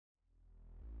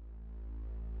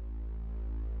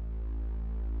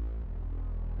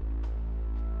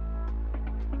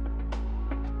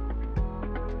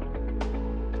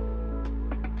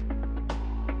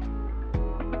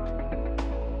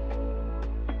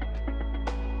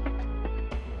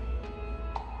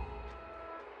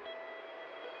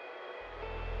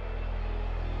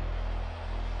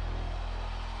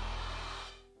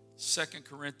2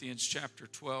 Corinthians chapter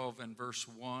 12 and verse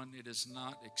 1, it is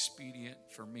not expedient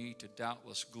for me to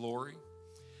doubtless glory.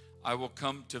 I will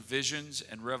come to visions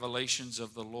and revelations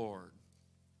of the Lord.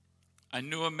 I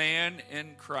knew a man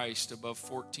in Christ above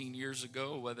 14 years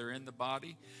ago, whether in the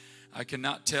body I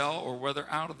cannot tell, or whether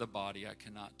out of the body I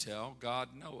cannot tell. God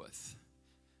knoweth.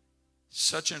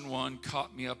 Such an one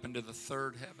caught me up into the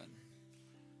third heaven.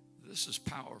 This is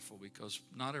powerful because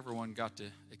not everyone got to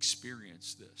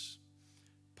experience this.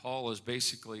 Paul is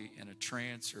basically in a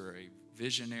trance or a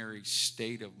visionary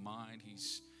state of mind.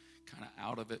 He's kind of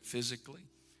out of it physically,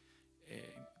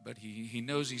 but he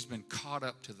knows he's been caught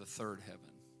up to the third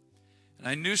heaven. And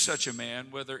I knew such a man,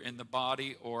 whether in the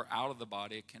body or out of the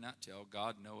body, I cannot tell,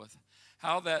 God knoweth,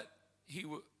 how that he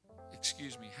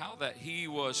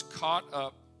was caught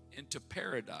up into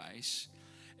paradise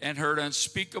and heard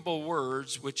unspeakable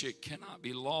words which it cannot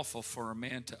be lawful for a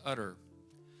man to utter.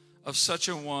 Of such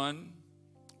a one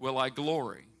will I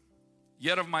glory.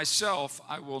 Yet of myself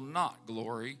I will not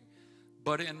glory,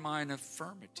 but in mine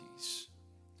infirmities.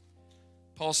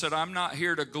 Paul said, I'm not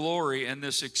here to glory in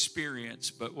this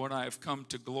experience, but what I have come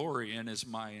to glory in is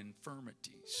my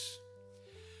infirmities.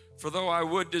 For though I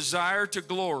would desire to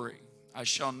glory, I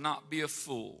shall not be a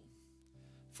fool,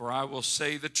 for I will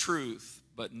say the truth.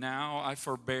 But now I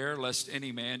forbear, lest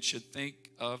any man should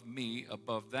think of me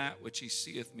above that which he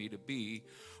seeth me to be,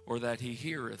 or that he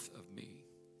heareth of me.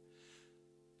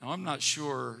 Now, I'm not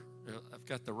sure I've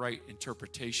got the right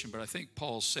interpretation, but I think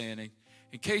Paul's saying,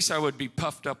 in case I would be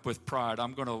puffed up with pride,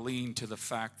 I'm going to lean to the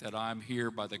fact that I'm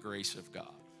here by the grace of God.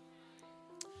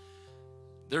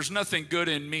 There's nothing good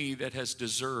in me that has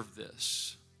deserved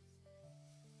this.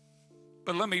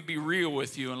 But let me be real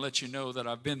with you and let you know that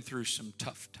I've been through some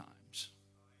tough times.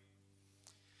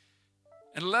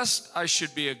 And lest I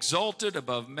should be exalted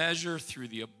above measure through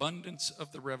the abundance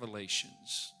of the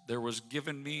revelations, there was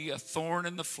given me a thorn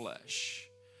in the flesh,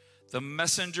 the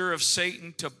messenger of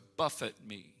Satan to buffet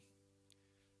me.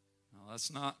 Now,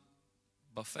 that's not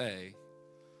buffet.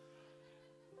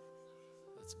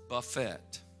 That's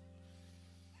buffet,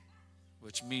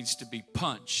 which means to be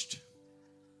punched.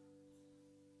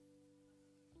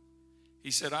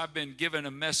 He said, I've been given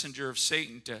a messenger of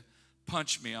Satan to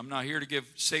punch me. I'm not here to give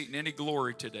Satan any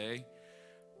glory today.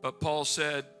 But Paul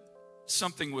said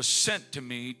something was sent to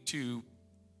me to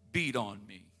beat on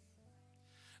me,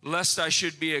 lest I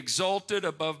should be exalted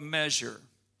above measure.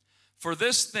 For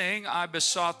this thing I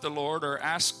besought the Lord, or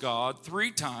asked God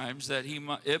 3 times, that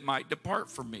it might depart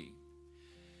from me.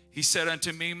 He said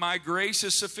unto me, my grace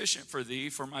is sufficient for thee,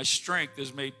 for my strength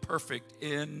is made perfect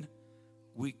in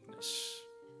weakness.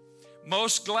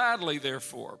 Most gladly,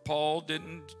 therefore, Paul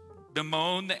didn't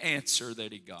bemoan the answer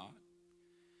that he got.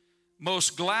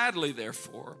 Most gladly,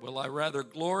 therefore, will I rather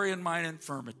glory in mine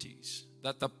infirmities,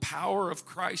 that the power of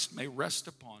Christ may rest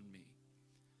upon me.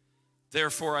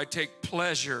 Therefore, I take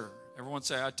pleasure. Everyone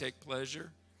say, I take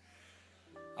pleasure.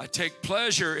 I take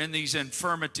pleasure in these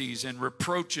infirmities and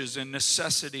reproaches and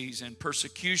necessities and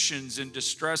persecutions and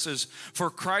distresses for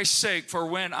Christ's sake. For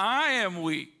when I am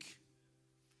weak,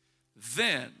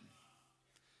 then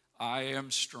I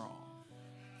am strong.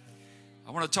 I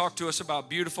want to talk to us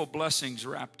about beautiful blessings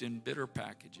wrapped in bitter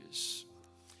packages.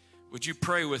 Would you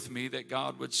pray with me that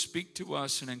God would speak to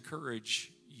us and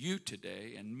encourage you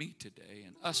today and me today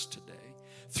and us today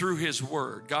through his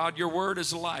word? God, your word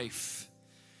is life.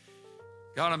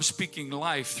 God, I'm speaking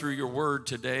life through your word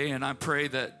today, and I pray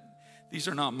that these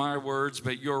are not my words,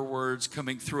 but your words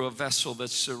coming through a vessel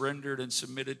that's surrendered and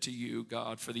submitted to you,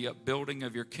 God, for the upbuilding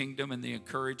of your kingdom and the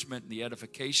encouragement and the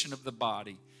edification of the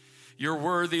body. You're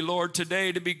worthy, Lord,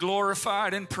 today to be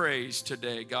glorified and praised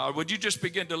today, God. Would you just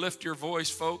begin to lift your voice,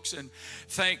 folks, and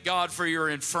thank God for your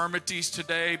infirmities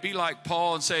today? Be like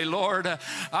Paul and say, Lord,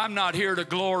 I'm not here to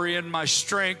glory in my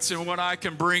strengths and what I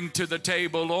can bring to the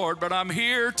table, Lord, but I'm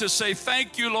here to say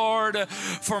thank you, Lord,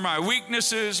 for my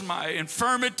weaknesses, my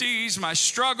infirmities, my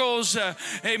struggles.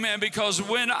 Amen, because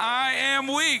when I am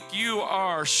weak, you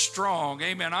are strong.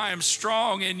 Amen, I am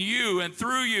strong in you and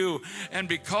through you and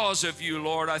because of you,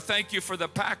 Lord. I thank you for the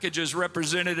packages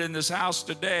represented in this house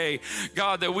today,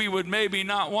 God, that we would maybe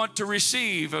not want to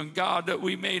receive, and God, that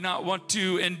we may not want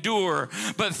to endure.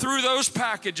 But through those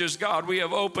packages, God, we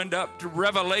have opened up to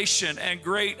revelation and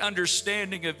great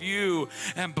understanding of you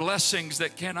and blessings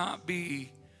that cannot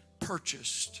be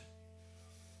purchased.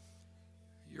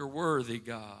 You're worthy,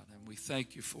 God, and we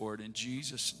thank you for it in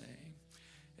Jesus' name.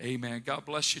 Amen. God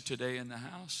bless you today in the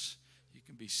house. You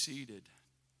can be seated.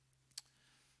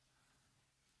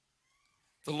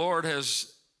 The Lord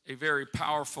has a very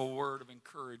powerful word of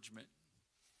encouragement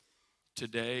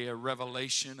today, a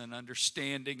revelation, an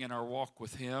understanding in our walk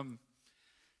with him.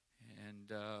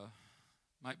 and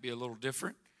might be a little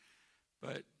different,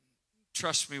 but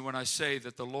trust me when I say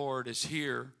that the Lord is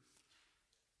here,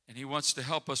 and He wants to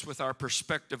help us with our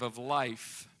perspective of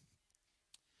life,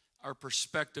 our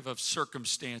perspective of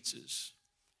circumstances,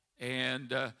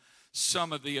 and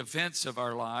some of the events of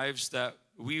our lives that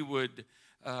we would,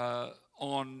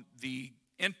 on the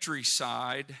entry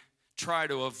side, try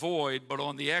to avoid, but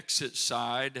on the exit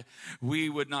side, we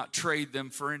would not trade them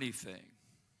for anything.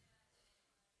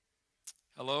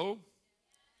 Hello?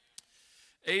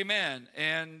 Amen.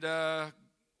 And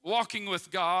walking with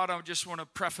God, I just want to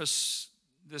preface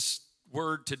this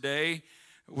word today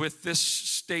with this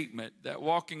statement, that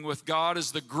walking with God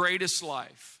is the greatest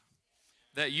life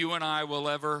that you and I will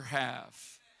ever have,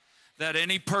 that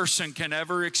any person can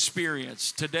ever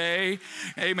experience. Today,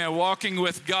 amen, walking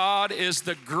with God is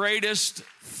the greatest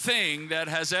thing that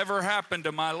has ever happened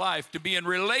to my life. To be in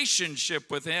relationship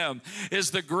with Him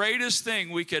is the greatest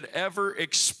thing we could ever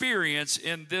experience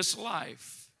in this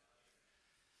life.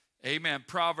 Amen.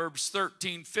 Proverbs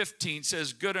 13:15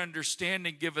 says, good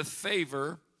understanding giveth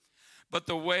favor, but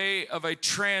the way of a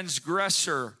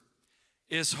transgressor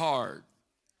is hard.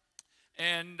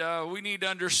 And we need to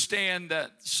understand that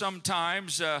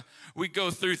sometimes we go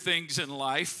through things in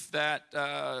life that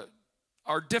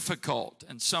are difficult.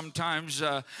 And sometimes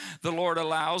the Lord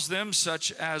allows them,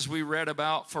 such as we read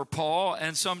about for Paul,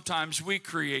 and sometimes we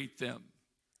create them.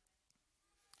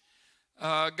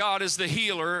 God is the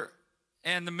healer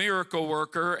and the miracle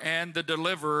worker and the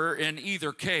deliverer in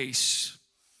either case.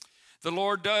 The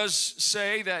Lord does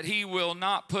say that He will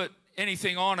not put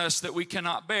anything on us that we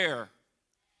cannot bear.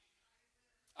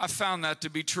 I found that to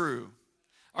be true.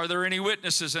 Are there any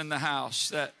witnesses in the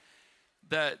house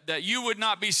that you would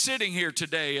not be sitting here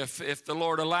today if the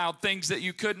Lord allowed things that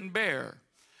you couldn't bear?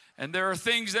 And there are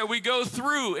things that we go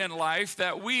through in life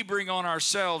that we bring on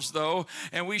ourselves, though,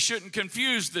 and we shouldn't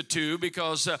confuse the two,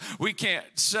 because we can't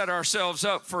set ourselves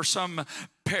up for some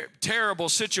terrible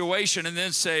situation and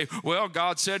then say, well,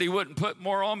 God said He wouldn't put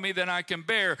more on me than I can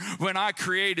bear when I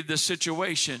created the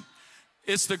situation.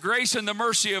 It's the grace and the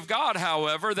mercy of God,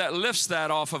 however, that lifts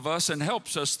that off of us and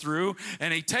helps us through,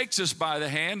 and He takes us by the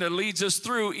hand and leads us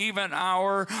through even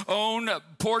our own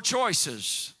poor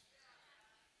choices.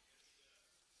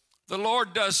 The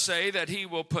Lord does say that He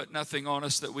will put nothing on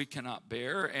us that we cannot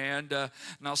bear, and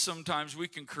now sometimes we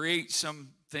can create some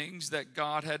things that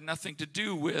God had nothing to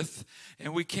do with,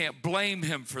 and we can't blame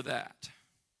Him for that.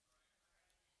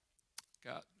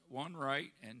 Got one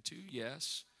right and two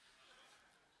yes.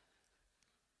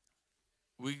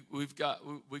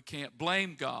 We can't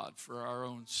blame God for our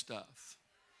own stuff,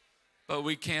 but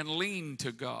we can lean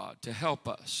to God to help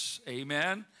us.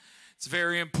 Amen. It's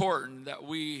very important that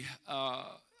we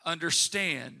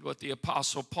understand what the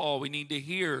Apostle Paul, we need to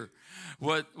hear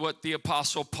what the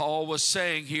Apostle Paul was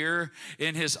saying here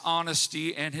in his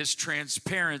honesty and his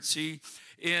transparency.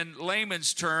 In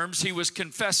layman's terms, he was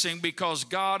confessing, because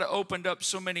God opened up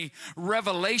so many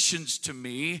revelations to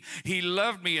me, He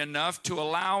loved me enough to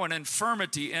allow an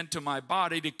infirmity into my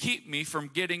body to keep me from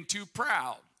getting too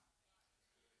proud.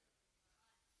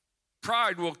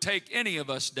 Pride will take any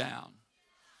of us down.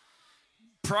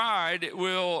 Pride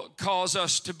will cause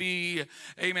us to be,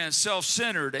 amen,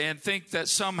 self-centered and think that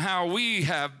somehow we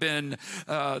have been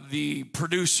the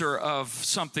producer of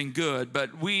something good.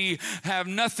 But we have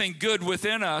nothing good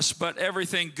within us, but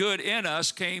everything good in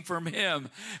us came from Him.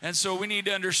 And so we need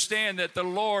to understand that the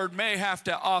Lord may have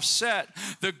to offset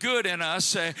the good in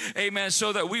us, amen,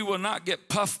 so that we will not get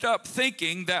puffed up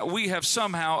thinking that we have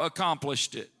somehow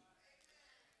accomplished it.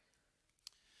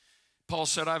 Paul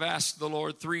said, I've asked the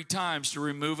Lord 3 times to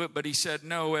remove it, but He said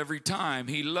no every time.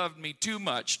 He loved me too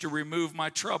much to remove my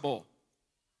trouble.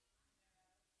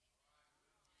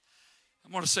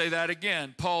 I'm going to say that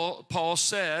again. Paul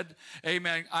said,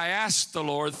 amen, I asked the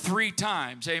Lord 3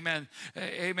 times. Amen.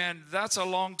 Amen. That's a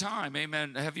long time.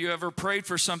 Amen. Have you ever prayed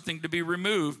for something to be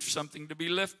removed, something to be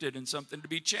lifted, and something to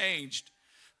be changed?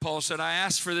 Paul said, I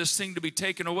asked for this thing to be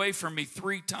taken away from me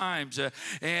 3 times.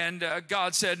 And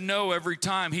God said no every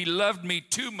time. He loved me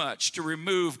too much to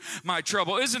remove my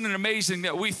trouble. Isn't it amazing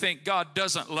that we think God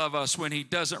doesn't love us when He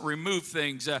doesn't remove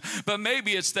things? But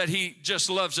maybe it's that He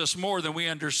just loves us more than we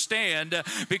understand,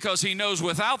 because He knows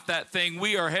without that thing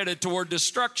we are headed toward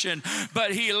destruction.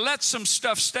 But He lets some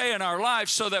stuff stay in our life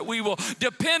so that we will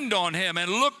depend on Him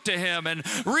and look to Him and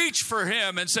reach for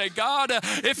Him and say, God,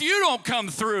 if you don't come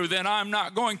through, then I'm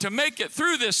not going to make it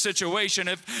through this situation.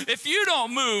 If you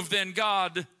don't move, then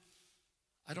God,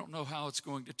 I don't know how it's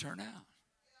going to turn out.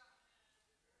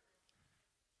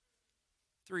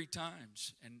 3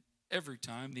 times, and every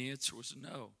time the answer was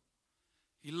no.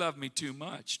 He loved me too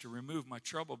much to remove my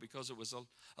trouble because it was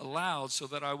allowed so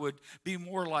that I would be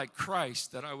more like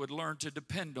Christ, that I would learn to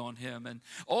depend on him, and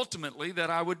ultimately that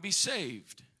I would be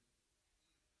saved.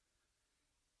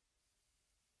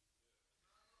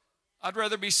 I'd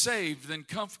rather be saved than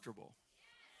comfortable.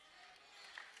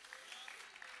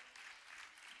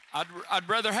 I'd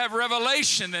rather have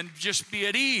revelation than just be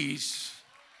at ease.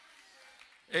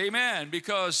 Amen.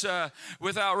 Because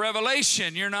without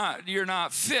revelation, you're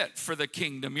not fit for the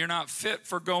kingdom. You're not fit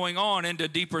for going on into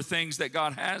deeper things that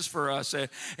God has for us.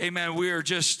 Amen. We are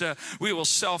just we will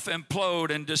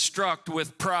self-implode and destruct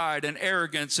with pride and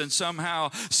arrogance and somehow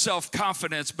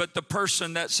self-confidence. But the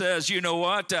person that says, you know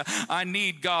what, I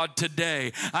need God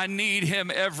today. I need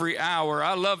him every hour.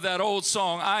 I love that old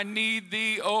song. I need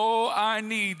thee. Oh, I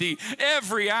need thee.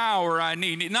 Every hour I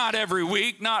need thee. Not every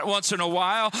week, not once in a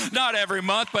while, not every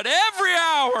month, but every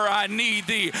hour I need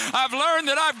thee. I've learned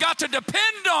that I've got to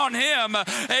depend on him,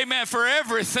 amen, for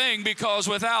everything, because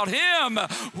without him,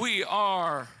 we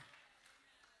are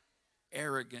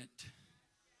arrogant.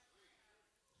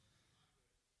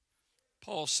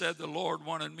 Paul said the Lord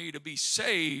wanted me to be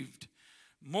saved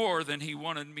more than he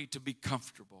wanted me to be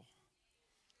comfortable.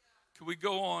 Can we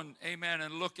go on, amen,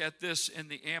 and look at this in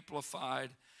the Amplified?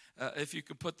 If you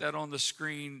could put that on the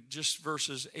screen, just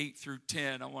verses 8 through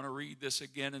 10. I want to read this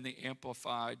again in the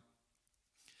Amplified.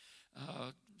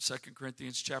 2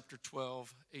 Corinthians chapter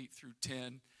 12, 8 through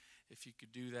 10. If you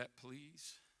could do that,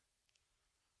 please.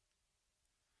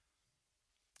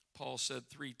 Paul said,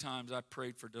 3 times I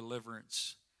prayed for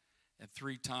deliverance, and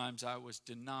 3 times I was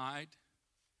denied,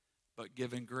 but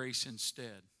given grace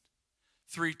instead.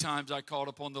 3 times I called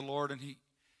upon the Lord,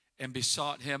 and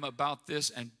besought him about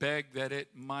this and begged that it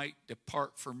might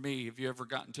depart from me. Have you ever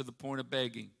gotten to the point of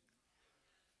begging?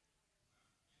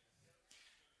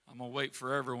 I'm going to wait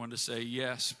for everyone to say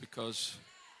yes, because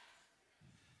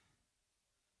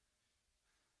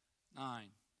 9.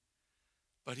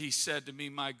 But he said to me,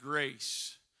 my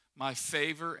grace, my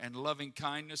favor and loving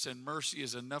kindness and mercy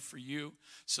is enough for you,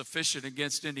 sufficient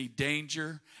against any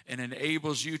danger, and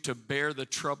enables you to bear the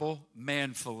trouble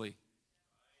manfully.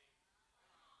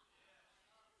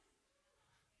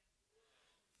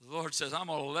 The Lord says, I'm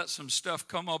going to let some stuff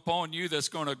come up on you that's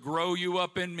going to grow you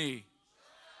up in me.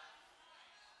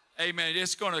 Amen.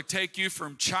 It's going to take you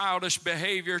from childish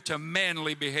behavior to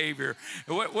manly behavior.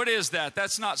 What is that?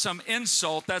 That's not some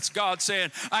insult. That's God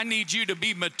saying, I need you to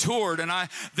be matured. And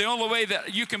the only way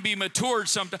that you can be matured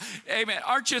sometimes. Amen.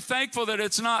 Aren't you thankful that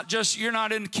it's not just, you're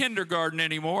not in kindergarten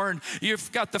anymore and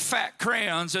you've got the fat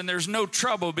crayons and there's no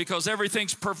trouble because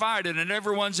everything's provided and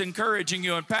everyone's encouraging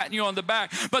you and patting you on the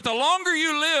back. But the longer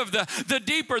you live, the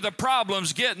deeper the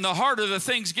problems get and the harder the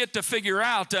things get to figure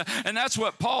out. And that's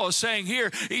what Paul is saying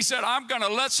here. He said, I'm going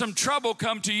to let some trouble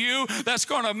come to you that's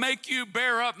going to make you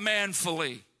bear up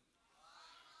manfully.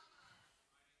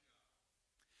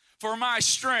 For my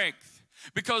strength.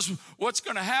 Because what's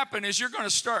going to happen is you're going to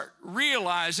start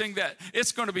realizing that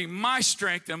it's going to be my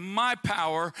strength and my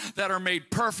power that are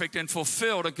made perfect and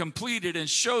fulfilled and completed and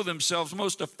show themselves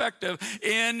most effective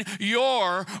in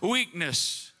your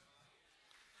weakness.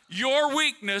 Your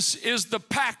weakness is the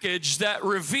package that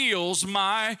reveals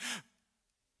my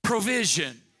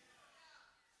provision.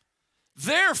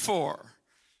 Therefore,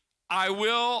 I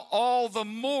will all the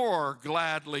more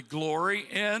gladly glory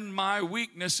in my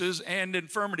weaknesses and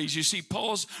infirmities. You see,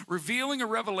 Paul's revealing a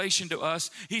revelation to us.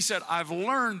 He said, I've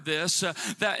learned this,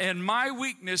 that in my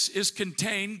weakness is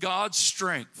contained God's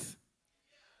strength.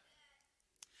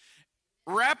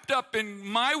 Wrapped up in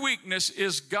my weakness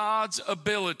is God's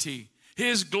ability,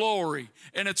 his glory,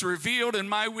 and it's revealed in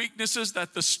my weaknesses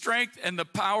that the strength and the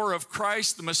power of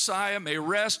Christ the Messiah may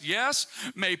rest, yes,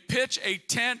 may pitch a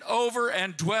tent over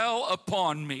and dwell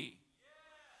upon me.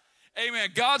 Amen.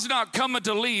 God's not coming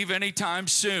to leave anytime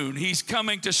soon. He's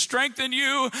coming to strengthen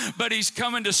you, but he's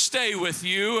coming to stay with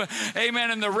you.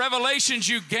 Amen. And the revelations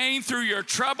you gain through your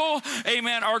trouble,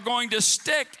 amen, are going to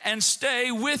stick and stay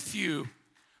with you.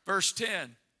 Verse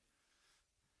 10.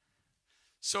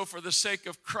 So for the sake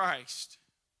of Christ,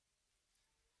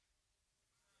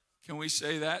 can we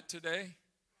say that today?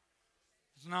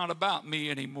 It's not about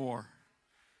me anymore.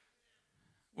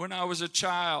 When I was a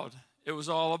child, it was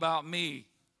all about me,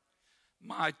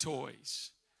 my toys.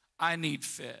 I need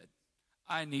fed.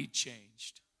 I need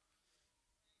changed.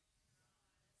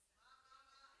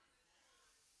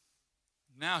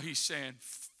 Now he's saying,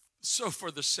 so for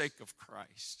the sake of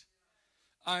Christ,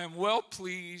 I am well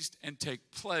pleased and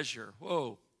take pleasure.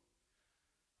 Whoa.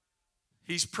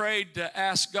 He's prayed to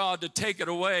ask God to take it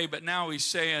away, but now he's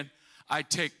saying, I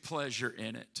take pleasure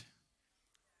in it.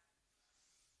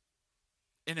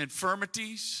 In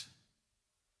infirmities,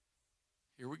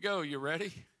 Here we go. You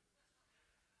ready?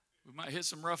 We might hit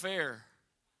some rough air.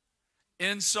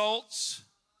 Insults.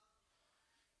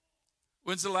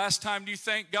 When's the last time you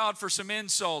thank God for some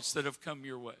insults that have come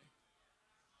your way?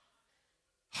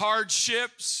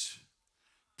 Hardships,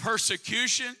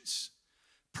 persecutions,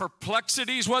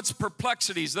 perplexities. What's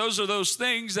perplexities? Those are those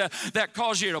things that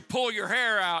cause you to pull your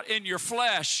hair out in your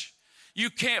flesh. You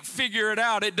can't figure it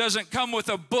out. It doesn't come with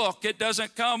a book. It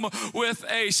doesn't come with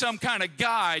some kind of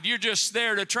guide. You're just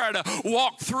there to try to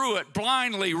walk through it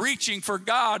blindly, reaching for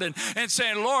God and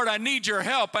saying, Lord, I need your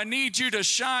help. I need you to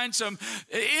shine some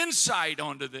insight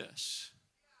onto this.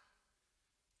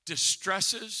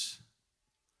 Distresses,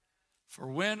 for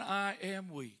when I am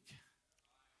weak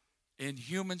in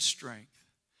human strength,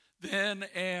 then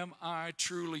am I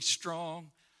truly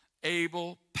strong,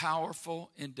 able,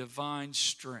 powerful in divine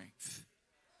strength.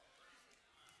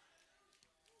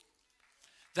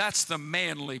 That's the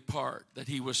manly part that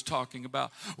he was talking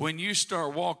about. When you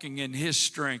start walking in his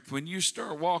strength, when you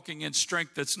start walking in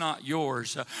strength that's not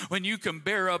yours, when you can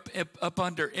bear up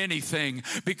under anything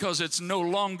because it's no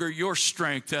longer your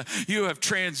strength. You have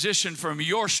transitioned from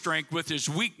your strength with his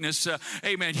weakness,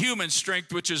 amen, human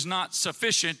strength, which is not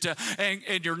sufficient,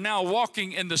 and you're now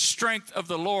walking in the strength of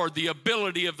the Lord, the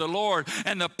ability of the Lord,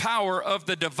 and the power of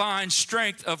the divine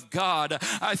strength of God.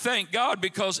 I thank God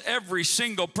because every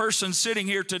single person sitting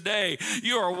here today,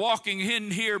 you are walking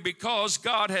in here because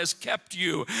God has kept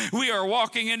you. We are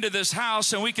walking into this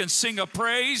house and we can sing a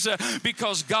praise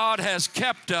because God has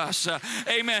kept us.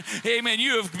 Amen. Amen.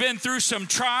 You have been through some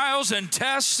trials and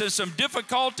tests and some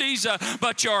difficulties,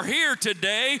 but you're here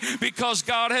today because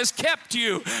God has kept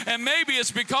you. And maybe it's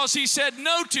because he said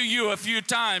no to you a few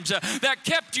times that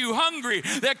kept you hungry,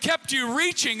 that kept you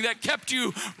reaching, that kept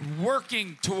you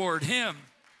working toward him.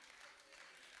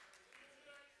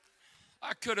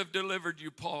 I could have delivered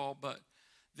you, Paul, but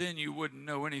then you wouldn't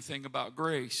know anything about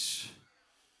grace.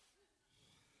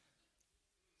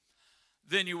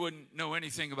 Then you wouldn't know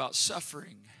anything about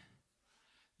suffering.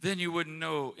 Then you wouldn't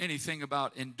know anything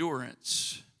about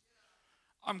endurance.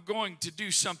 I'm going to do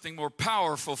something more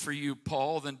powerful for you,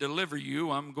 Paul, than deliver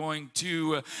you. I'm going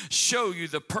to show you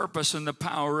the purpose and the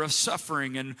power of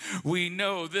suffering. And we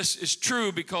know this is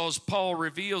true because Paul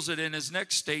reveals it in his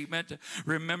next statement.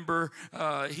 Remember,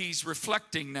 he's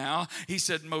reflecting now. He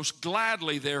said, most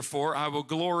gladly, therefore, I will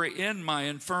glory in my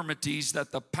infirmities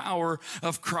that the power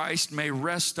of Christ may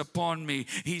rest upon me.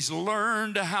 He's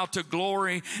learned how to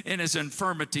glory in his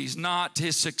infirmities, not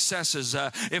his successes,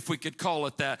 if we could call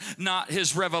it that, not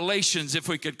his revelations, if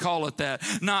we could call it that,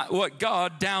 not what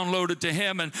God downloaded to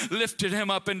him and lifted him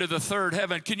up into the third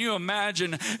heaven. Can you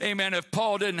imagine, amen, if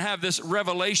Paul didn't have this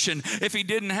revelation, if he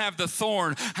didn't have the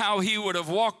thorn, how he would have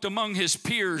walked among his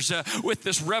peers with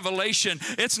this revelation?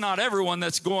 It's not everyone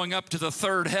that's going up to the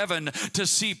third heaven to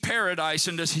see paradise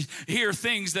and to hear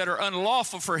things that are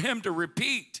unlawful for him to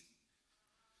repeat.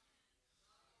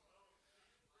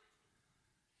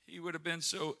 He would have been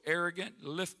so arrogant,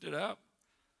 lifted up.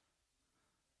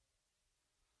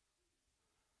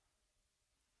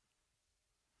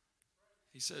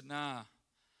 He said, nah,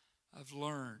 I've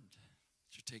learned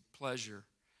to take pleasure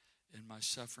in my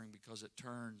suffering because it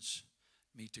turns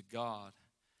me to God.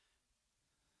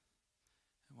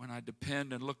 And when I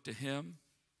depend and look to him,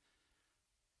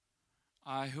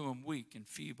 I who am weak and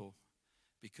feeble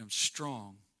become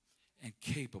strong and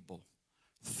capable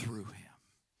through him.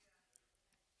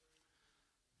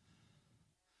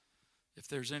 If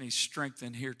there's any strength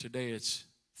in here today, it's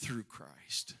through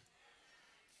Christ.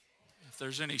 If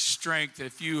there's any strength,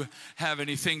 if you have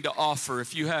anything to offer,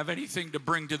 if you have anything to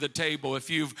bring to the table,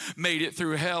 if you've made it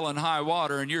through hell and high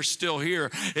water and you're still here,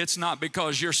 it's not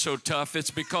because you're so tough. It's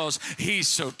because he's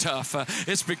so tough.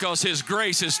 It's because his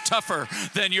grace is tougher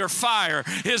than your fire.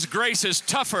 His grace is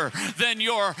tougher than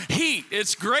your heat.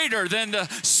 It's greater than the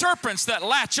serpents that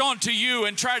latch onto you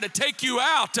and try to take you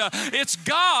out. It's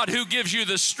God who gives you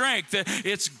the strength.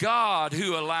 It's God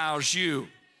who allows you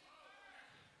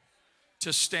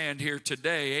to stand here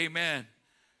today. Amen.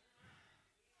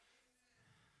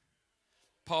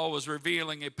 Paul was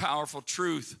revealing a powerful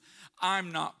truth.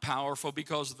 I'm not powerful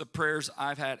because of the prayers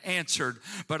I've had answered,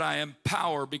 but I am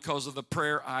power because of the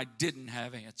prayer I didn't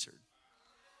have answered.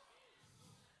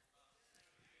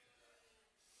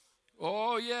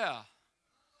 Oh, yeah.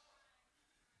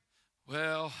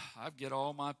 Well, I get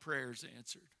all my prayers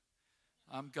answered.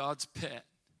 I'm God's pet.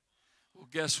 Well,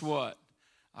 guess what?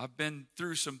 I've been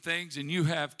through some things, and you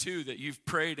have too, that you've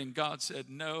prayed and God said,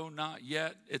 no, not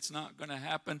yet. It's not going to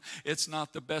happen. It's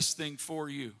not the best thing for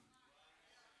you.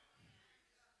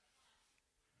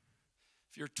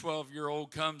 If your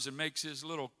 12-year-old comes and makes his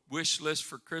little wish list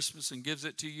for Christmas and gives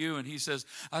it to you, and he says,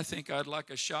 I think I'd like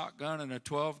a shotgun and a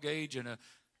 12 gauge and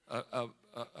a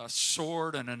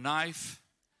sword and a knife.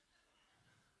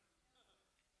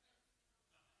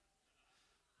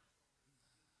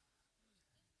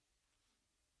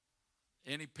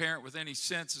 Any parent with any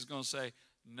sense is going to say,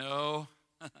 no,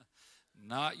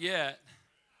 not yet.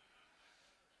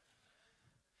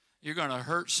 You're going to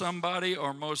hurt somebody,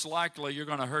 or most likely you're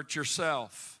going to hurt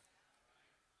yourself.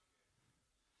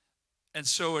 And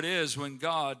so it is when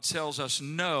God tells us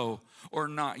no or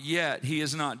not yet. He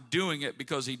is not doing it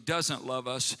because he doesn't love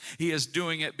us. He is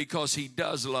doing it because he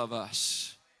does love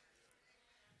us.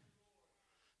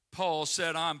 Paul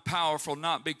said, I'm powerful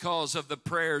not because of the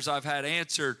prayers I've had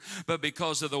answered, but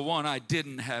because of the one I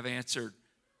didn't have answered.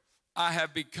 I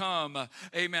have become,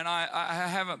 amen, I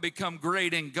haven't become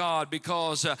great in God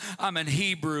because I'm an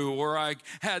Hebrew or I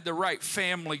had the right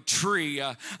family tree.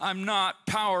 I'm not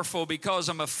powerful because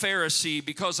I'm a Pharisee,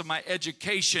 because of my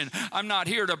education. I'm not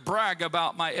here to brag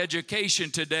about my education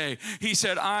today. He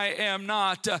said, I am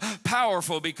not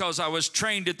powerful because I was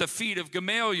trained at the feet of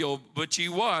Gamaliel, which he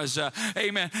was.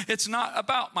 Amen. It's not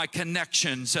about my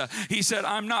connections. He said,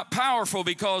 I'm not powerful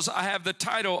because I have the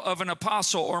title of an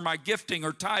apostle or my gifting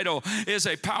or title is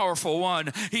a powerful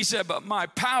one. He said, but my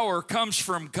power comes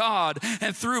from God,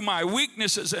 and through my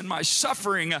weaknesses and my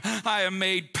suffering, I am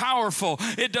made powerful.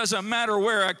 It doesn't matter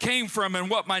where I came from and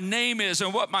what my name is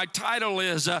and what my title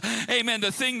is. Amen.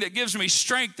 The thing that gives me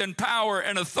strength and power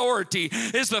and authority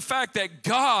is the fact that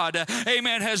God,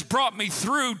 amen, has brought me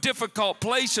through difficult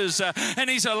places, and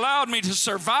he's allowed me to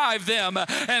survive them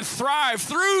and thrive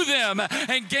through them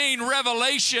and gain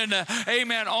revelation,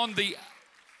 amen, on the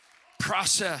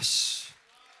process.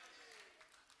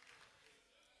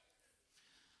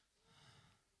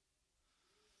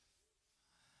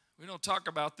 We don't talk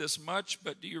about this much,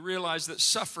 but do you realize that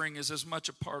suffering is as much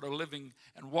a part of living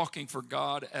and walking for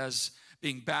God as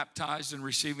being baptized and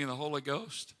receiving the Holy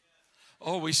Ghost?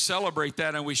 Oh, we celebrate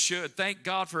that, and we should. Thank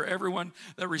God for everyone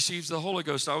that receives the Holy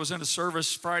Ghost. I was in a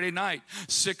service Friday night,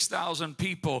 6,000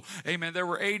 people. Amen. There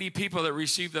were 80 people that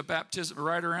received the baptism,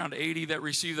 right around 80 that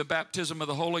received the baptism of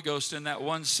the Holy Ghost in that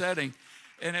one setting.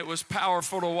 And it was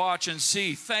powerful to watch and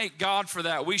see. Thank God for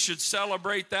that. We should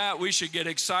celebrate that. We should get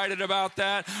excited about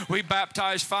that. We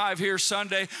baptized 5 here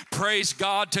Sunday. Praise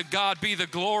God. To God be the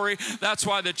glory. That's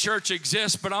why the church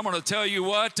exists. But I'm going to tell you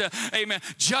what, amen,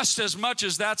 just as much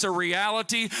as that's a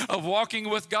reality of walking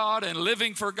with God and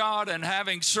living for God and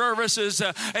having services,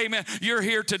 amen, you're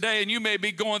here today and you may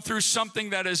be going through something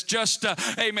that is just,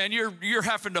 amen, you're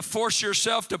having to force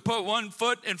yourself to put one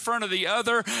foot in front of the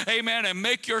other, amen, and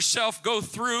make yourself go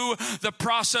through the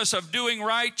process of doing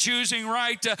right, choosing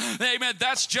right. Amen.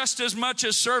 That's just as much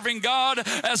as serving God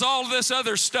as all this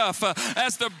other stuff.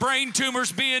 As the brain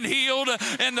tumors being healed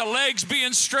and the legs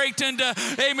being straightened.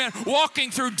 Amen. Walking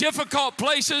through difficult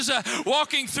places,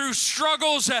 walking through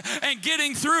struggles and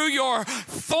getting through your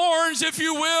thorns, if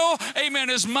you will. Amen.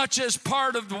 As much as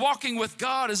part of walking with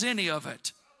God as any of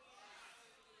it.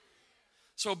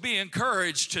 So be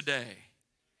encouraged today.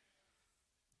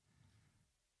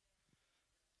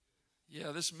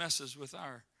 Yeah, this messes with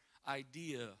our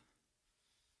idea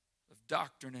of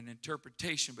doctrine and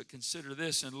interpretation, but consider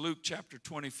this in Luke chapter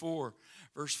 24,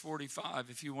 verse 45.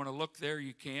 If you want to look there,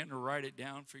 you can, or write it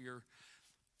down for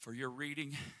your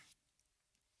reading.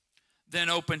 Then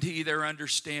opened he their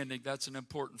understanding. That's an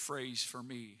important phrase for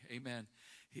me. Amen.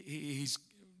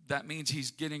 That means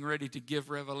he's getting ready to give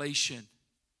revelation.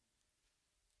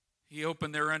 He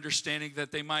opened their understanding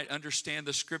that they might understand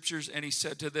the scriptures, and he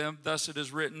said to them, thus it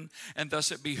is written, and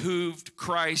thus it behooved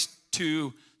Christ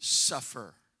to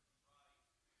suffer.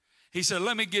 He said,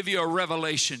 let me give you a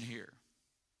revelation here.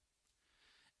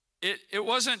 It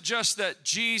wasn't just that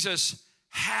Jesus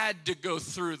had to go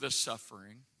through the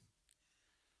suffering.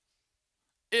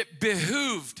 It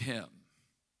behooved him.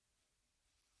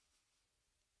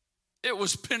 It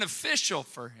was beneficial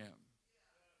for him.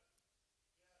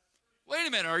 Wait a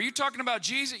minute, are you talking about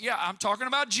Jesus? Yeah, I'm talking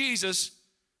about Jesus.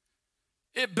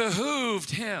 It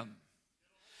behooved him.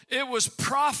 It was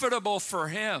profitable for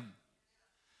him.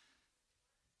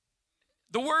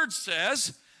 The word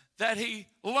says that he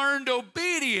learned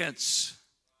obedience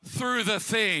through the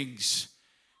things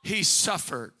he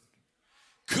suffered.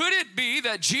 Could it be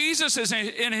that Jesus,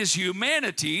 in his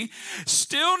humanity,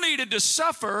 still needed to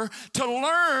suffer to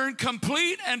learn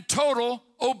complete and total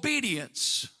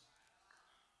obedience?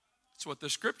 That's what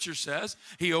the scripture says.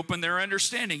 He opened their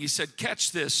understanding. He said,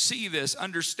 catch this, see this,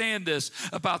 understand this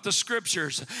about the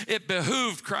scriptures. It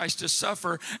behooved Christ to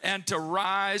suffer and to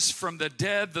rise from the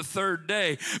dead the third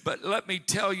day. But let me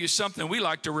tell you something. We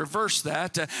like to reverse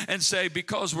that and say,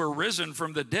 because we're risen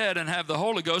from the dead and have the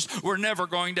Holy Ghost, we're never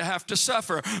going to have to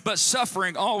suffer. But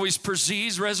suffering always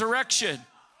precedes resurrection.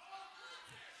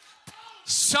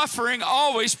 Suffering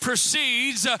always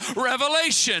precedes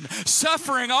revelation.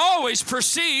 Suffering always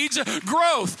precedes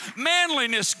growth,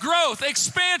 manliness, growth,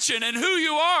 expansion, and who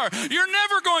you are. You're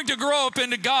never going to grow up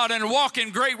into God and walk in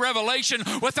great revelation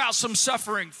without some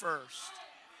suffering first.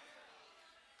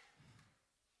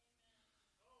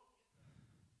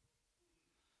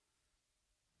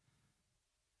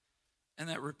 And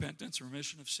that repentance and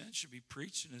remission of sins should be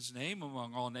preached in his name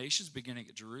among all nations, beginning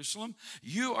at Jerusalem.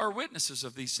 You are witnesses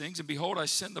of these things. And behold, I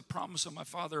send the promise of my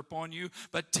Father upon you,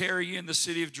 but tarry ye in the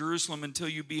city of Jerusalem until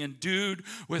you be endued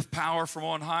with power from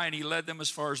on high. And he led them as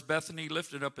far as Bethany,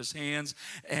 lifted up his hands,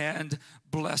 and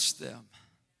blessed them.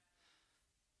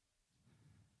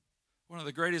 One of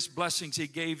the greatest blessings he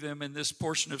gave them in this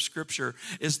portion of Scripture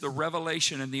is the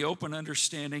revelation and the open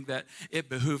understanding that it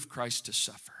behooved Christ to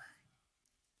suffer.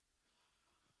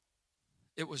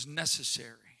 It was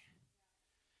necessary.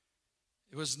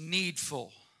 It was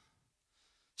needful.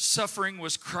 Suffering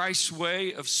was Christ's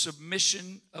way of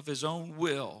submission of his own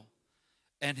will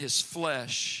and his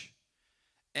flesh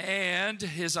and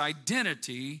his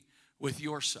identity with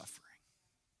your suffering.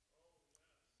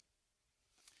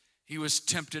 He was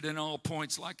tempted in all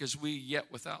points like as we, yet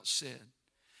without sin.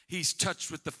 He's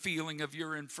touched with the feeling of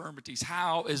your infirmities.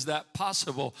 How is that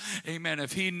possible? Amen.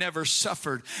 If he never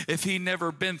suffered, if he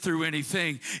never been through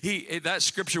anything, that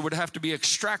scripture would have to be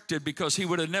extracted because he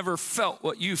would have never felt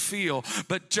what you feel.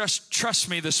 But just trust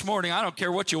me this morning, I don't care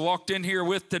what you walked in here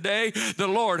with today, the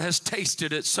Lord has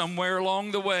tasted it somewhere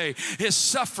along the way. His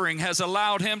suffering has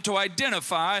allowed him to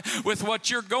identify with what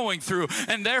you're going through.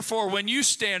 And therefore, when you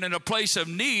stand in a place of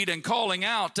need and calling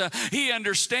out, he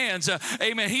understands.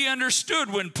 Amen. He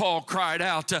understood when Paul cried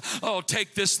out, oh,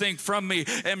 take this thing from me.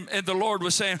 And the Lord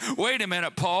was saying, wait a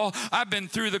minute, Paul, I've been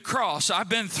through the cross. I've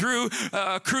been through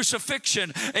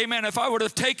crucifixion. Amen. If I would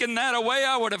have taken that away,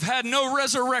 I would have had no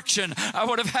resurrection. I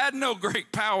would have had no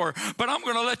great power. But I'm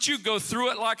going to let you go through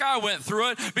it like I went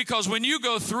through it, because when you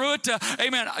go through it,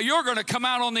 amen, you're going to come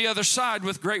out on the other side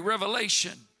with great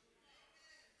revelation.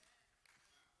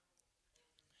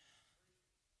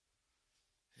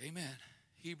 Amen.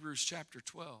 Hebrews chapter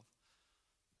 12.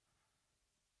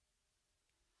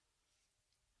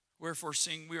 Wherefore,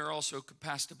 seeing we are also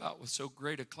compassed about with so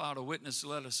great a cloud of witnesses,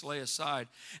 let us lay aside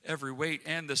every weight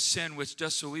and the sin which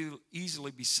does so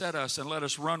easily beset us, and let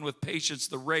us run with patience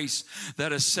the race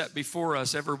that is set before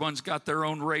us. Everyone's got their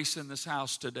own race in this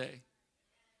house today.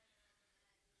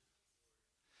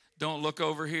 Don't look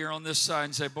over here on this side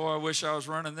and say, boy, I wish I was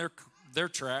running their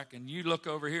track. And you look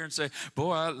over here and say,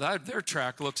 boy, their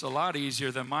track looks a lot easier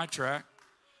than my track.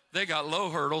 They got low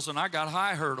hurdles and I got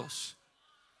high hurdles.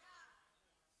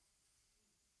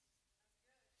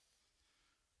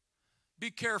 Be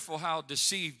careful how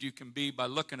deceived you can be by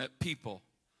looking at people.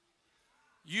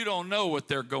 You don't know what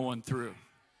they're going through.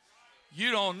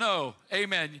 You don't know.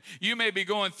 Amen. You may be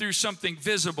going through something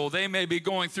visible. They may be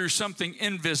going through something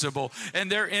invisible.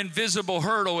 And their invisible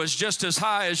hurdle is just as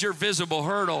high as your visible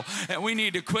hurdle. And we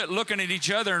need to quit looking at each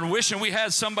other and wishing we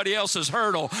had somebody else's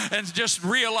hurdle. And just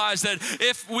realize that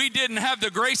if we didn't have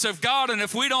the grace of God and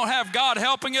if we don't have God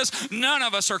helping us, none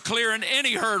of us are clearing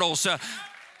any hurdles.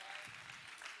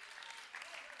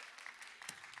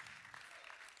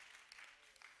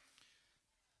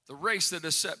 The race that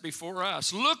is set before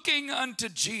us, looking unto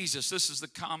Jesus. This is the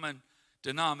common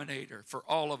denominator for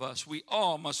all of us. We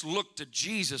all must look to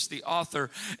Jesus, the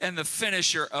author and the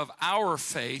finisher of our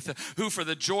faith, who for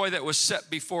the joy that was set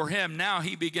before him, now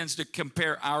he begins to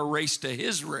compare our race to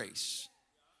his race.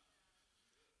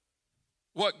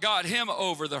 What got him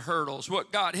over the hurdles,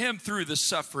 what got him through the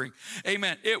suffering.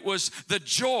 Amen. It was the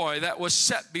joy that was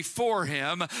set before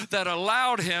him that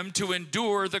allowed him to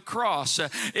endure the cross.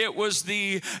 It was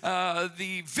the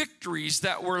victories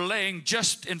that were laying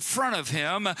just in front of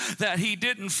him that he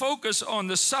didn't focus on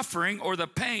the suffering or the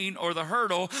pain or the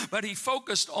hurdle, but he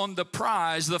focused on the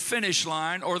prize, the finish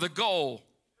line, or the goal.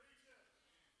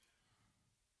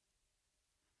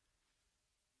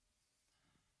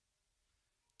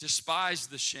 Despise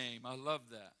the shame. I love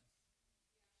that.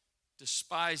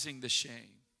 Despising the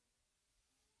shame.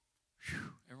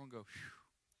 Whew. Everyone go, whew.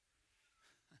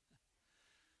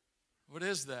 What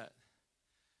is that?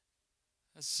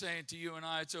 That's saying to you and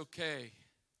I, it's okay.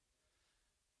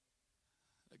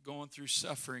 That going through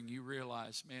suffering, you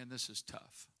realize, man, this is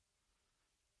tough.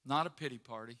 Not a pity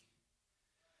party,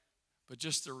 but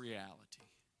just the reality.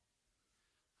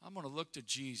 I'm going to look to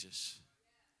Jesus.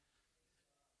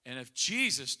 And if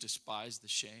Jesus despised the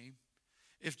shame,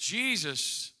 if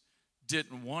Jesus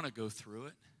didn't want to go through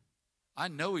it, I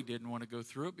know he didn't want to go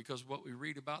through it because of what we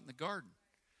read about in the garden.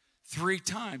 3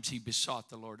 times he besought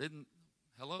the Lord.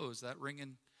 Hello, is that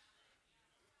ringing?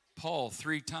 Paul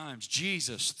 3 times.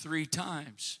 Jesus 3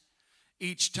 times.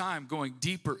 Each time going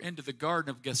deeper into the Garden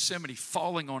of Gethsemane,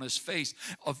 falling on his face,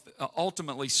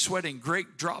 ultimately sweating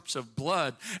great drops of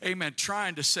blood. Amen.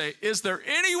 Trying to say, is there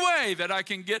any way that I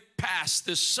can get past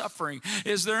this suffering?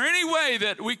 Is there any way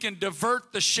that we can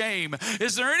divert the shame?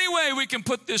 Is there any way we can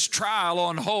put this trial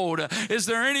on hold? Is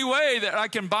there any way that I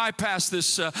can bypass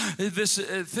this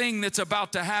thing that's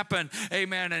about to happen?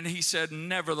 Amen. And he said,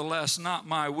 nevertheless, not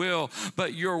my will,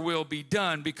 but your will be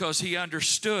done, because he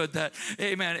understood that,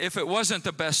 amen, if it wasn't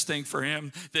the best thing for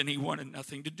him, then he wanted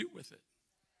nothing to do with it.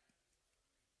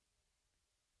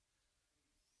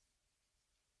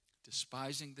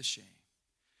 Despising the shame.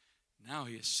 Now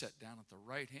he is set down at the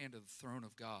right hand of the throne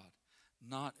of God.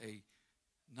 Not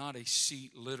a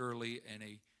seat literally in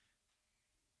a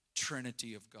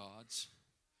trinity of gods,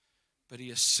 but he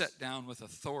is set down with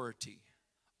authority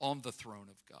on the throne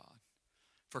of God.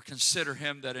 For consider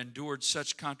him that endured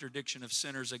such contradiction of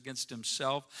sinners against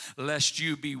himself, lest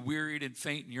you be wearied and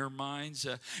faint in your minds.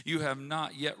 You have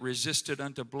not yet resisted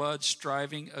unto blood,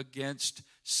 striving against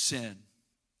sin.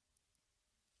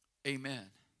 Amen.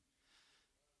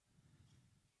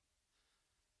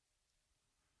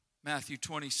 Matthew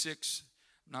 26,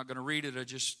 I'm not going to read it, I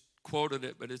just quoted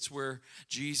it, but it's where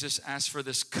Jesus asked for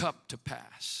this cup to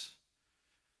pass.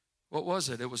 What was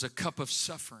it? It was a cup of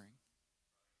suffering.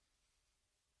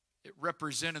 It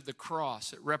represented the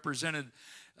cross. It represented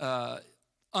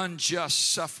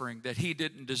unjust suffering that he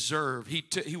didn't deserve.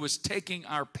 He was taking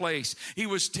our place. He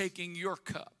was taking your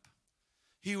cup.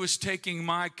 He was taking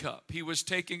my cup. He was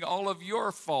taking all of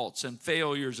your faults and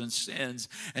failures and sins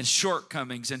and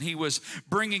shortcomings, and he was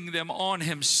bringing them on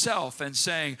himself and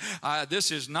saying, this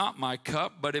is not my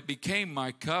cup, but it became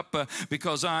my cup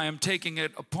because I am taking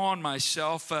it upon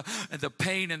myself. The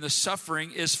pain and the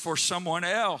suffering is for someone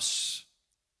else.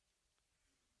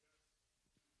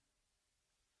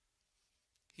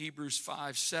 Hebrews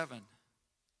 5:7.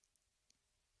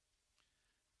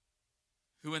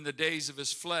 Who in the days of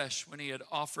his flesh, when he had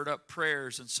offered up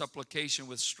prayers and supplication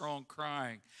with strong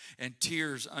crying and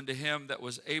tears unto him that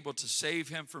was able to save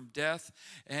him from death,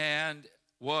 and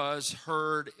was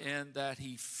heard in that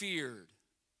he feared.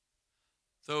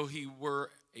 Though he were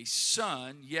a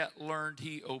son, yet learned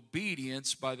he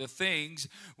obedience by the things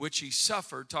which he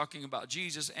suffered, talking about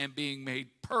Jesus, and being made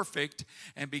perfect,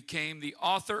 and became the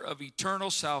author of eternal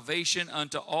salvation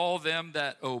unto all them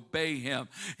that obey him.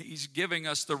 He's giving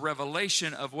us the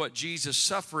revelation of what Jesus'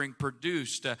 suffering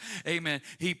produced. Amen.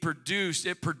 It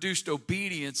produced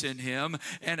obedience in him,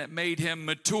 and it made him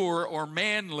mature or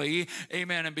manly.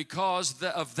 Amen. And because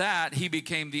of that, he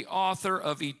became the author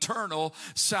of eternal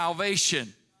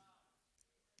salvation.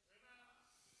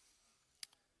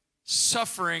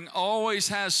 Suffering always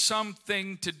has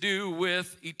something to do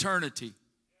with eternity.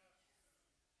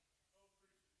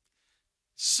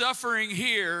 Suffering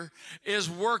here is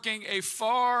working a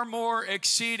far more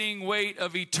exceeding weight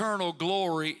of eternal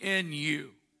glory in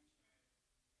you.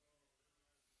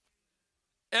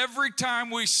 Every time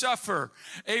we suffer,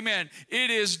 amen, it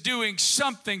is doing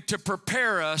something to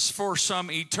prepare us for some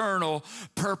eternal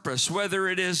purpose. Whether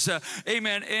it is,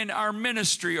 amen, in our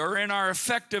ministry or in our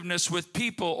effectiveness with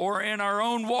people or in our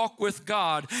own walk with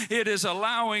God, it is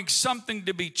allowing something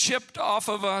to be chipped off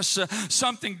of us,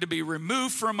 something to be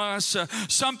removed from us,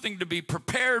 something to be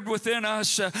prepared within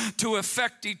us to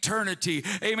affect eternity.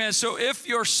 Amen. So if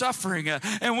you're suffering,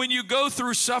 and when you go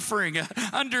through suffering,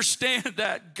 understand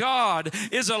that God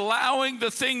is allowing the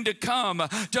thing to come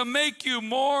to make you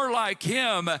more like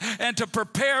him and to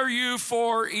prepare you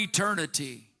for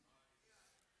eternity.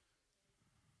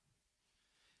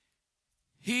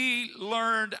 He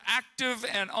learned active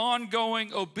and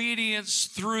ongoing obedience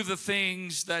through the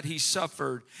things that he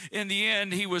suffered. In the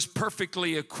end, he was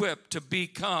perfectly equipped to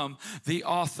become the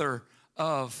author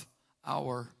of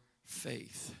our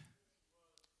faith.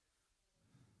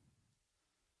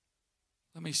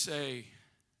 Let me say,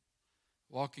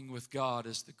 walking with God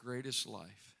is the greatest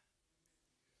life.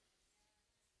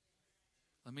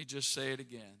 Let me just say it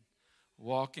again.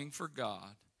 Walking for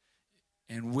God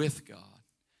and with God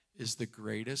is the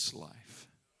greatest life.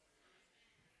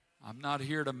 I'm not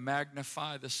here to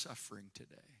magnify the suffering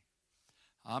today.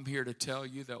 I'm here to tell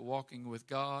you that walking with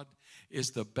God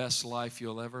is the best life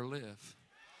you'll ever live.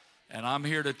 And I'm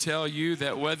here to tell you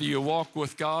that whether you walk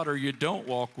with God or you don't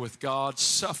walk with God,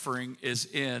 suffering is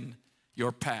in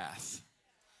your path.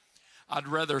 I'd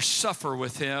rather suffer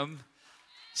with him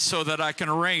so that I can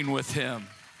reign with him.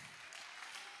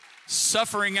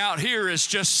 Suffering out here is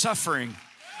just suffering.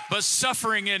 But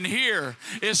suffering in here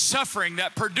is suffering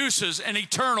that produces an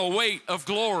eternal weight of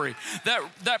glory,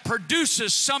 that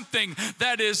produces something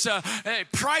that is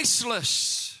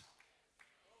priceless.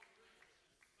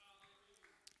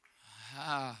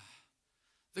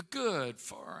 The good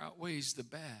far outweighs the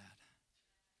bad.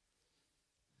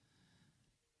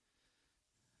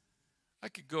 I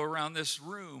could go around this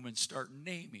room and start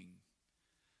naming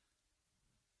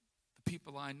the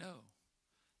people I know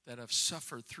that have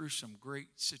suffered through some great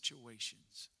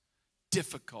situations,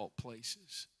 difficult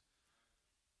places,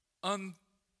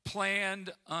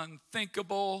 unplanned,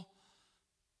 unthinkable,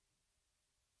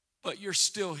 but you're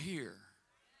still here.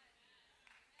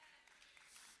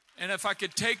 And if I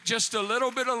could take just a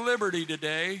little bit of liberty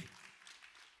today,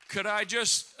 could I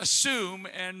just assume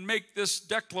and make this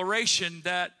declaration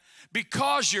that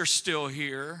because you're still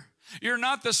here, you're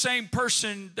not the same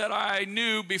person that I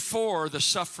knew before the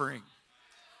suffering.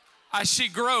 I see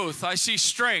growth, I see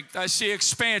strength, I see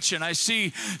expansion, I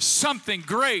see something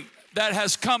great that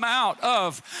has come out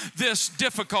of this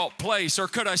difficult place. Or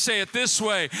could I say it this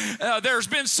way? There's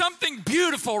been something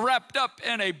beautiful wrapped up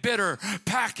in a bitter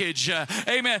package.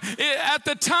 Amen. It, at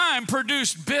the time,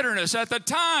 produced bitterness. At the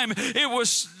time, it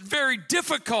was very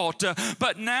difficult,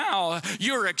 but now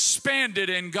you're expanded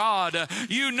in God.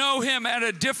 You know him at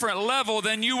a different level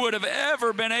than you would have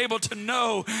ever been able to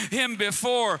know him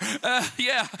before.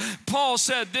 Paul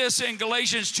said this in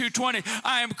Galatians 2:20,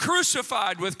 I am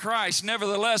crucified with Christ,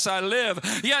 nevertheless I live,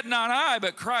 yet not I,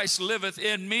 but Christ liveth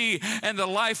in me, and the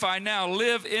life I now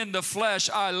live in the flesh,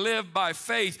 I live by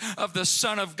faith of the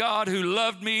Son of God who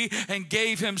loved me and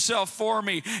gave himself for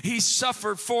me. He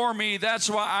suffered for me. That's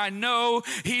why I know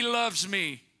he loves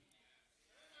me.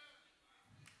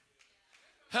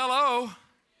 Hello.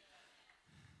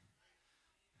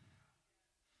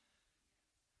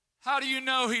 How do you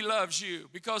know he loves you?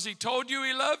 Because he told you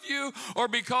he loved you, or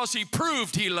because he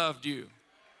proved he loved you?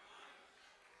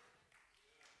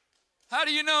 How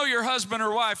do you know your husband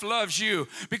or wife loves you?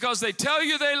 Because they tell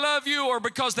you they love you, or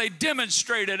because they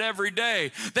demonstrate it every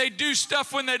day? They do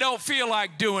stuff when they don't feel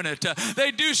like doing it.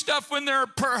 They do stuff when they're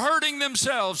hurting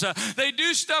themselves. They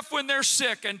do stuff when they're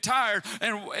sick and tired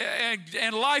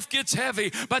and life gets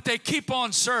heavy, but they keep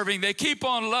on serving. They keep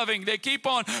on loving. They keep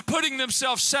on putting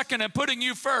themselves second and putting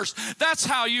you first. That's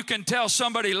how you can tell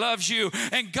somebody loves you.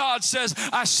 And God says,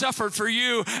 I suffered for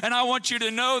you, and I want you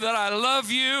to know that I love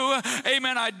you.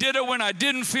 Amen. I did it when I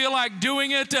didn't feel like doing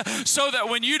it, so that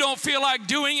when you don't feel like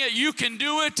doing it, you can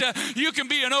do it. You can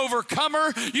be an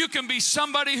overcomer. You can be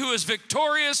somebody who is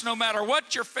victorious no matter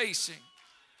what you're facing.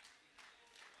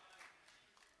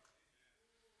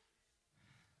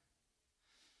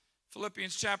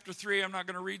 Philippians chapter 3, I'm not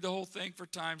going to read the whole thing for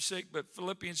time's sake, but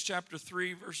Philippians chapter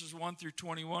 3, verses 1 through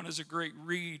 21 is a great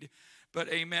read. But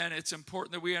amen, it's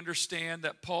important that we understand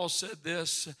that Paul said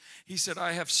this. He said,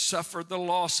 I have suffered the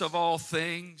loss of all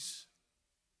things.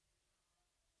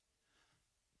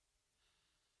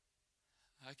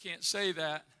 I can't say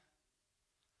that.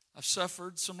 I've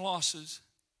suffered some losses.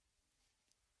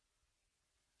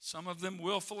 Some of them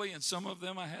willfully, and some of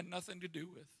them I had nothing to do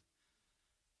with.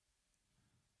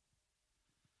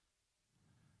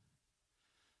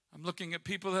 I'm looking at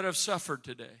people that have suffered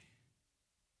today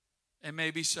and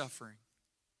may be suffering.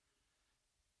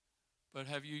 But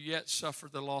have you yet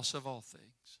suffered the loss of all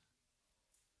things?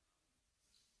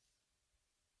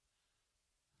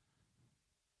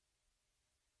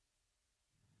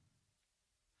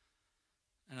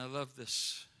 And I love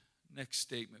this next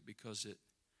statement because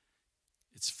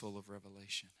it's full of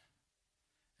revelation.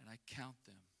 And I count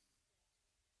them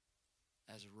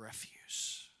as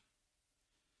refuse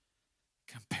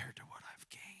compared to what I've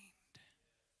gained.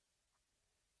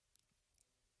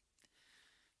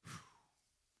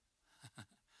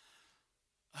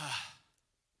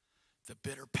 The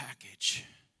bitter package.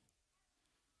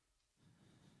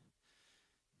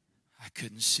 I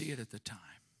couldn't see it at the time,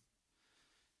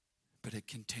 but it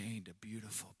contained a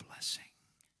beautiful blessing.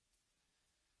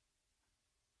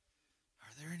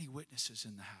 Are there any witnesses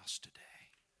in the house today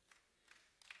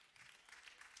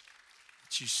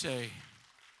that you say,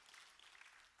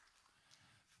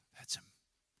 that's some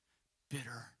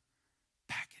bitter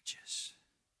packages?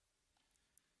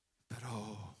 But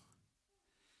oh,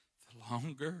 the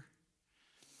longer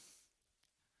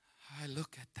I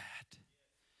look at that,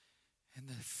 and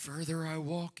the further I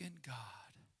walk in God,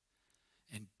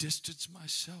 and distance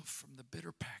myself from the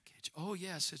bitter package. Oh,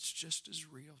 yes, it's just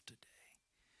as real today.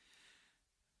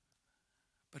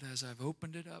 But as I've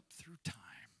opened it up through time,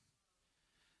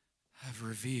 I've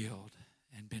revealed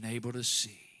and been able to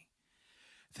see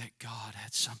that God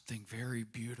had something very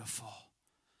beautiful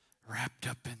wrapped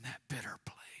up in that bitter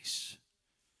place.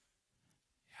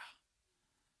 Yeah.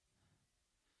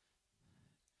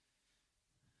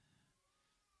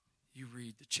 You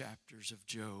read the chapters of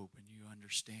Job and you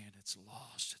understand it's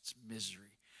loss, it's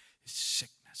misery, it's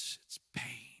sickness, it's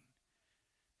pain,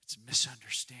 it's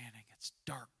misunderstanding, it's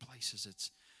dark places,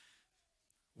 it's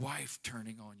wife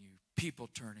turning on you, people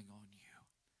turning on you,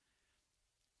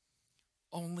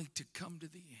 only to come to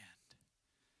the end.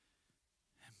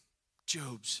 And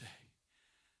Job say,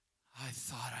 I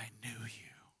thought I knew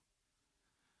you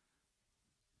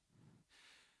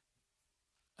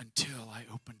until I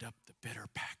opened up the bitter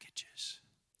packages.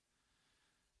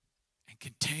 And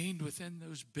contained within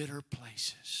those bitter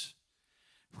places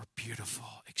were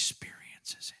beautiful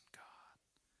experiences in God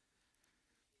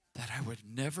that I would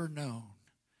never known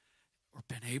or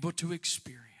been able to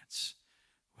experience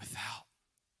without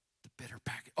the bitter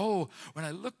package. Oh, when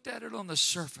I looked at it on the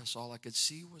surface, all I could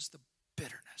see was the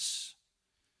bitterness.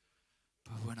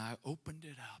 But when I opened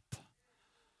it up,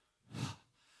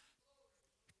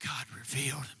 God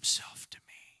revealed himself to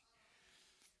me.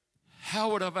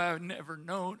 How would have I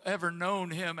ever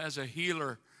known him as a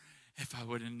healer if I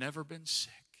would have never been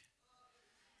sick?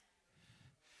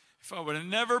 If I would have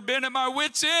never been at my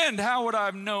wit's end, how would I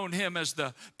have known him as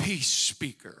the peace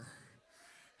speaker?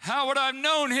 How would I have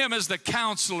known him as the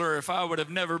counselor if I would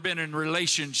have never been in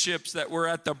relationships that were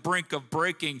at the brink of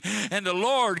breaking and the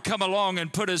Lord come along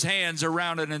and put his hands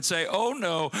around it and say, oh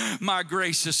no, my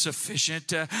grace is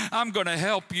sufficient. I'm going to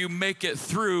help you make it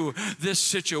through this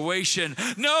situation.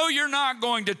 No, you're not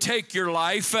going to take your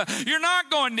life. You're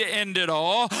not going to end it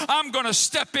all. I'm going to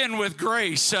step in with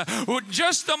grace.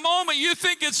 Just the moment you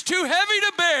think it's too heavy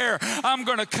to bear, I'm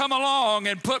going to come along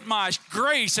and put my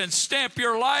grace and stamp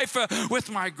your life with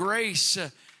my grace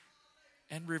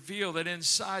and reveal that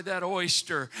inside that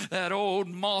oyster, that old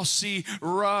mossy,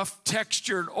 rough,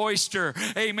 textured oyster,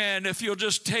 amen, if you'll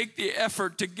just take the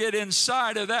effort to get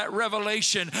inside of that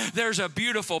revelation, there's a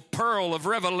beautiful pearl of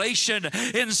revelation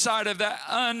inside of that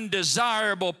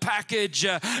undesirable package,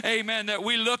 amen, that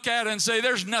we look at and say,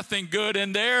 there's nothing good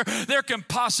in there. There can't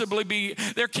possibly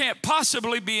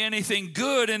be anything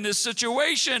good in this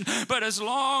situation. But as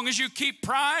long as you keep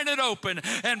prying it open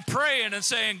and praying and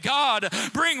saying, God,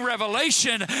 bring revelation,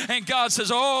 and God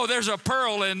says, oh, there's a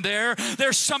pearl in there.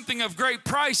 There's something of great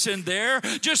price in there.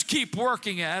 Just keep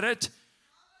working at it.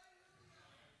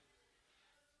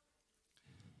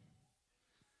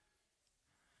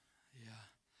 Yeah.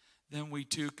 Then we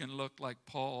too can look like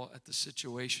Paul at the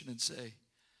situation and say,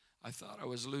 I thought I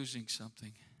was losing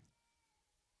something.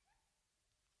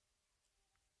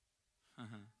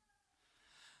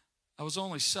 I was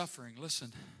only suffering.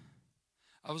 Listen,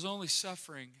 I was only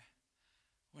suffering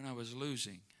when I was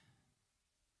losing.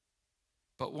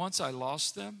 But once I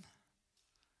lost them,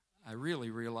 I really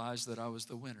realized that I was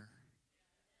the winner.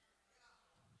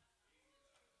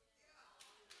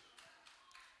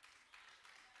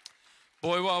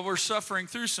 Boy, while we're suffering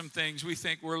through some things, we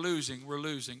think we're losing.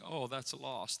 Oh, that's a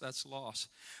loss.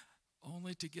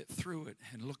 Only to get through it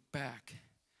and look back.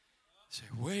 Say,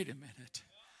 wait a minute.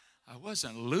 I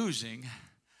wasn't losing.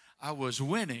 I was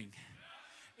winning.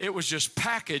 It was just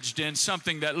packaged in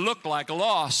something that looked like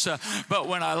loss. But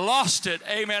when I lost it,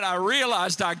 amen, I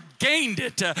realized I gained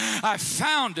it. I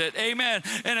found it, amen.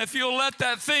 And if you'll let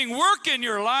that thing work in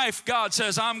your life, God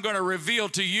says, I'm going to reveal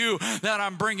to you that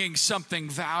I'm bringing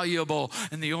something valuable.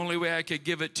 And the only way I could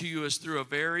give it to you is through a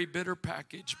very bitter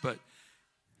package. But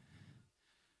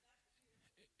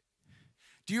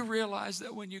do you realize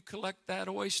that when you collect that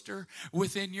oyster,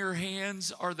 within your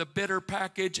hands are the bitter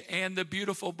package and the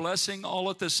beautiful blessing all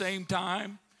at the same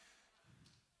time?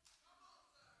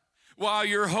 While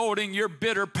you're holding your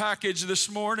bitter package this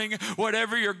morning,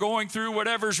 whatever you're going through,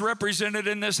 whatever's represented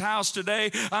in this house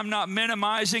today, I'm not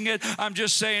minimizing it. I'm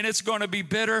just saying it's going to be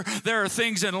bitter. There are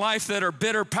things in life that are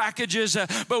bitter packages,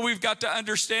 but we've got to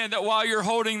understand that while you're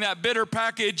holding that bitter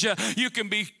package, you can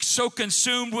be so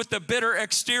consumed with the bitter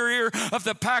exterior of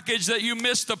the package that you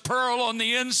miss the pearl on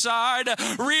the inside.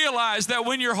 Realize that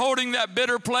when you're holding that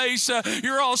bitter place,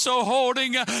 you're also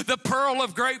holding the pearl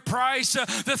of great price,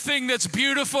 the thing that's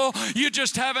beautiful. You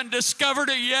just haven't discovered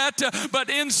it yet, but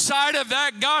inside of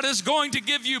that, God is going to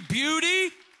give you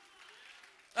beauty.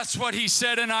 That's what he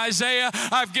said in Isaiah.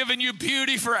 I've given you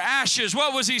beauty for ashes.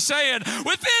 What was he saying?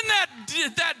 Within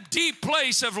that deep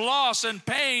place of loss and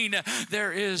pain,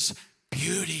 there is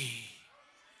beauty.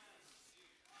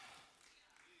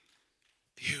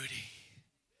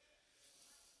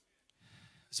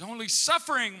 was only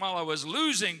suffering while I was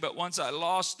losing, but once I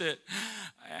lost it,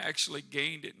 I actually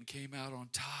gained it and came out on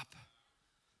top.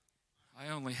 I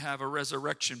only have a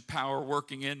resurrection power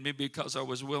working in me because I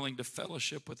was willing to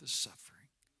fellowship with his suffering.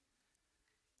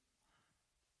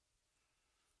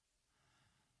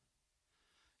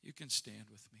 You can stand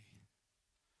with me,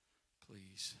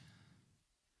 please.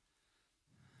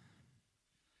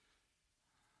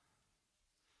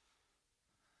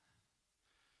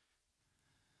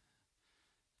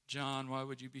 John, why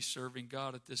would you be serving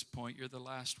God at this point? You're the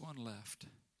last one left.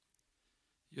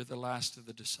 You're the last of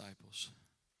the disciples.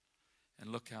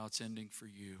 And look how it's ending for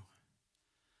you.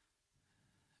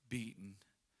 Beaten,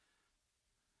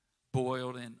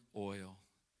 boiled in oil,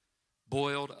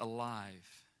 boiled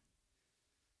alive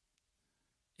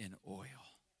in oil.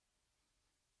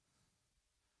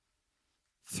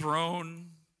 Thrown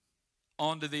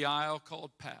onto the isle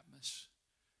called Patmos,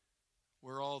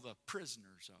 where all the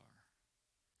prisoners are.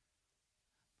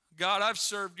 God, I've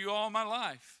served you all my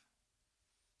life.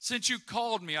 Since you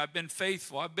called me, I've been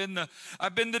faithful. I've been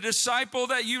the disciple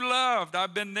that you loved.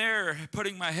 I've been there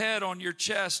putting my head on your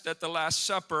chest at the Last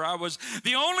Supper. I was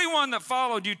the only one that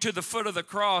followed you to the foot of the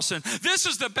cross. And this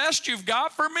is the best you've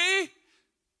got for me?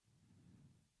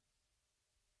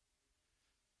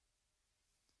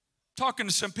 Talking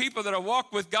to some people that have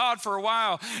walked with God for a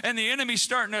while, and the enemy's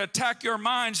starting to attack your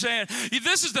mind, saying,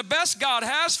 this is the best God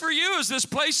has for you, is this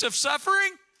place of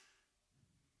suffering?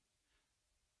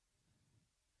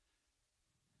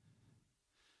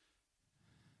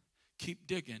 Keep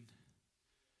digging,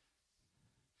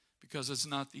 because it's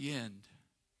not the end.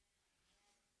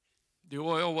 The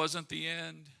oil wasn't the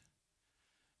end.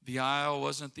 The isle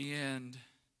wasn't the end.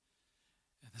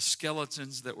 And the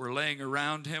skeletons that were laying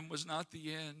around him was not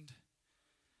the end.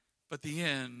 But the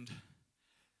end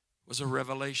was a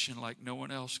revelation like no one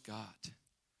else got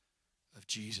of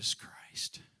Jesus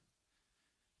Christ.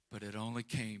 But it only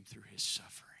came through his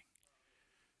suffering.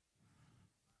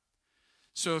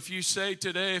 So if you say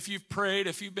today, if you've prayed,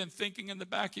 if you've been thinking in the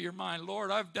back of your mind,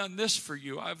 Lord, I've done this for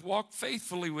you. I've walked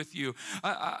faithfully with you.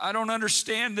 I don't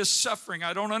understand this suffering.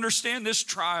 I don't understand this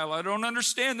trial. I don't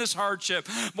understand this hardship.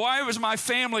 Why was my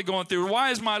family going through?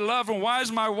 Why is my loved one? Why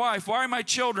is my wife? Why are my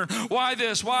children? Why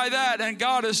this? Why that? And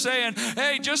God is saying,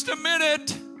 hey, just a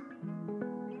minute.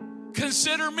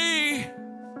 Consider me.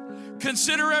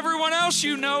 Consider everyone else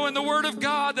you know in the Word of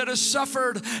God that has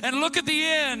suffered, and look at the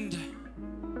end.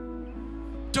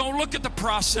 Don't look at the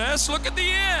process, look at the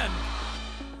end.